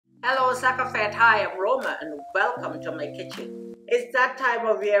Hello, SakaFete. Hi, I'm Roma, and welcome to my kitchen. It's that time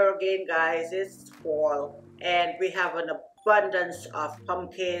of year again, guys. It's fall, and we have an abundance of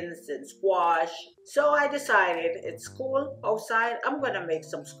pumpkins and squash. So I decided it's cool outside. I'm gonna make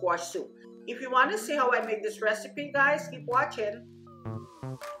some squash soup. If you want to see how I make this recipe, guys, keep watching.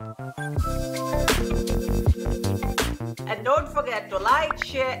 And don't forget to like,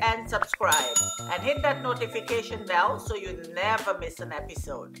 share, and subscribe. And hit that notification bell so you never miss an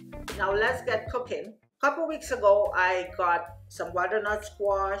episode. Now let's get cooking. A couple weeks ago, I got some butternut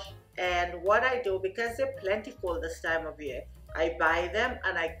squash. And what I do, because they're plentiful this time of year, I buy them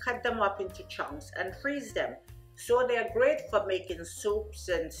and I cut them up into chunks and freeze them. So they're great for making soups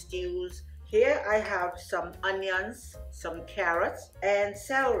and stews. Here I have some onions, some carrots, and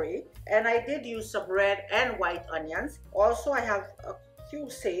celery. And I did use some red and white onions. Also, I have a few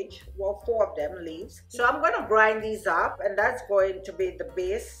sage, well, 4 of them leaves. So I'm going to grind these up, and that's going to be the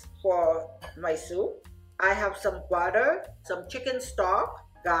base for my soup. I have some butter, some chicken stock,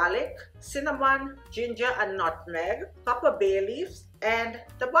 garlic, cinnamon, ginger, and nutmeg, couple bay leaves, and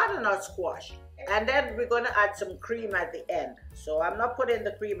the butternut squash. And then we're going to add some cream at the end. So I'm not putting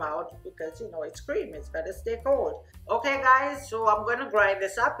the cream out because, you know, it's cream. It's got to stay cold. Okay, guys, so I'm going to grind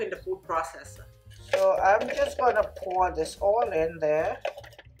this up in the food processor. So I'm just going to pour this all in there.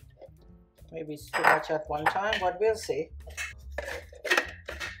 Maybe it's too much at one time, but we'll see.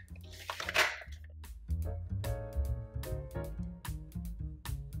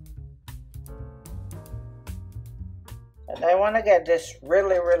 And I want to get this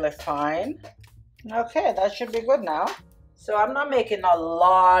really, really fine. Okay, that should be good now. So I'm not making a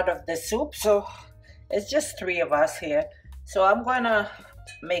lot of the soup, so it's just 3 of us here. So I'm going to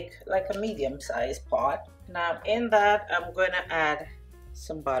make like a medium-sized pot. Now in that, I'm going to add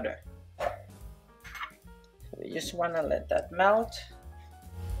some butter. So we just want to let that melt.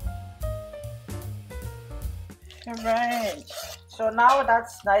 All right. So now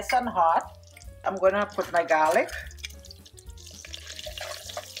that's nice and hot. I'm going to put my garlic.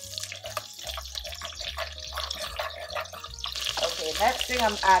 Okay, next thing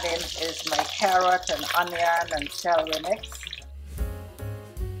I'm adding is my carrot and onion and celery mix.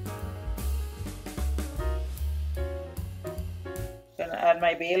 Gonna add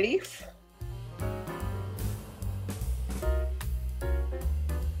my bay leaf.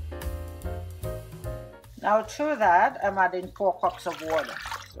 Now to that, I'm adding 4 cups of water.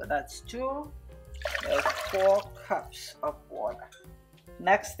 So that's 2, there's 4 cups of water.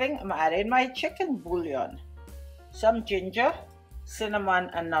 Next thing, I'm adding my chicken bouillon. Some ginger, cinnamon,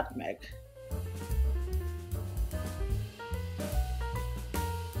 and nutmeg.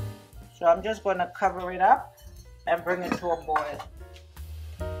 So I'm just going to cover it up and bring it to a boil.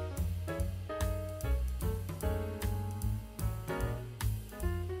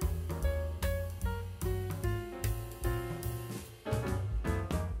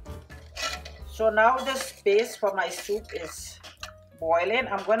 So now this base for my soup is boiling.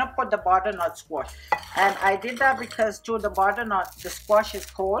 I'm going to put the butternut squash. And I did that because too the butternut, the squash is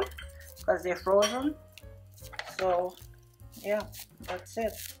cold because they're frozen. So yeah, that's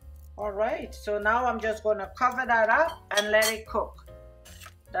it. All right, so now I'm just going to cover that up and let it cook.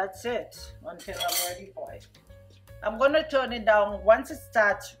 That's it until I'm ready for it. I'm going to turn it down once it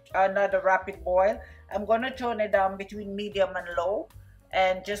starts another rapid boil. I'm going to turn it down between medium and low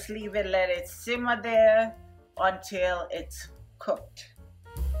and just leave it, let it simmer there until it's cooked.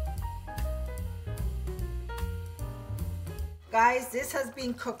 Guys, this has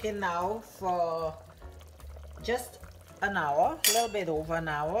been cooking now for just an hour, a little bit over an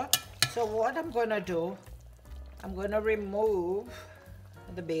hour. So what I'm going to do, I'm going to remove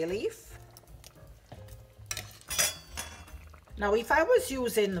the bay leaf. Now if I was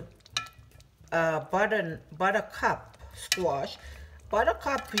using buttercup squash,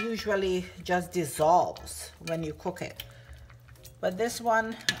 buttercup usually just dissolves when you cook it. But this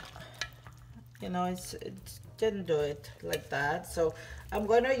one, you know, it didn't do it like that. So I'm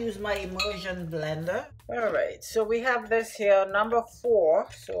going to use my immersion blender. All right, so we have this here, number 4.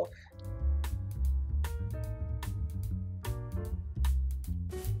 So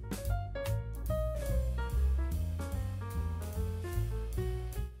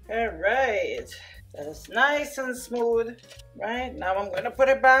all right, that's nice and smooth. Right, now I'm going to put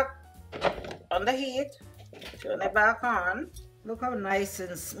it back on the heat. Turn it back on. Look how nice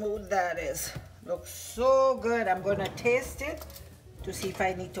and smooth that is. Looks so good. I'm going to taste it to see if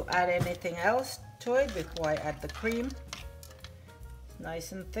I need to add anything else to it before I add the cream. It's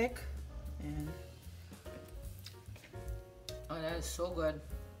nice and thick. And oh, that is so good.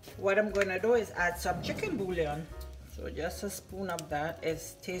 What I'm going to do is add some chicken bouillon. So So just a spoon of that. It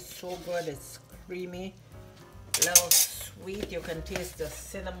tastes so good. It's creamy, a little sweet. You can taste the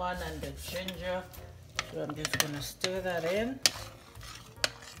cinnamon and the ginger. So I'm just gonna stir that in.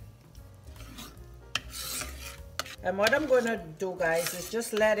 And what I'm gonna do, guys, is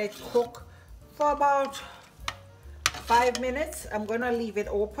just let it cook for about 5 minutes. I'm gonna leave it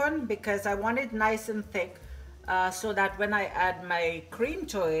open because I want it nice and thick, so that when I add my cream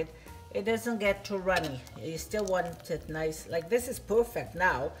to it, it doesn't get too runny. You still want it nice. Like this is perfect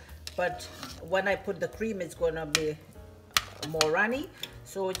now, but when I put the cream, it's gonna be more runny.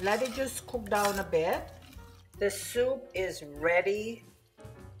 So let it just cook down a bit. The soup is ready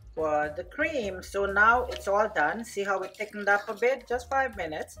for the cream. So now it's all done. See how it thickened up a bit? Just 5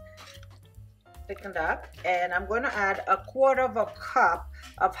 minutes. Thickened up. And I'm going to add 1/4 cup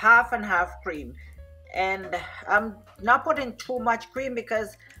of half and half cream. And I'm not putting too much cream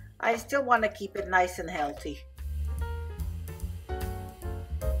because I still want to keep it nice and healthy.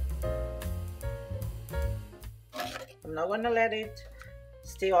 I'm not going to let it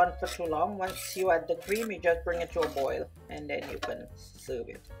stay on for too long. Once you add the cream, you just bring it to a boil and then you can serve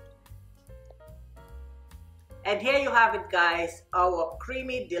it. And here you have it, guys, our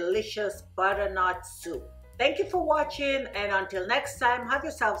creamy, delicious butternut soup. Thank you for watching, and until next time, have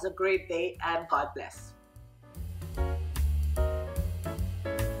yourselves a great day and God bless.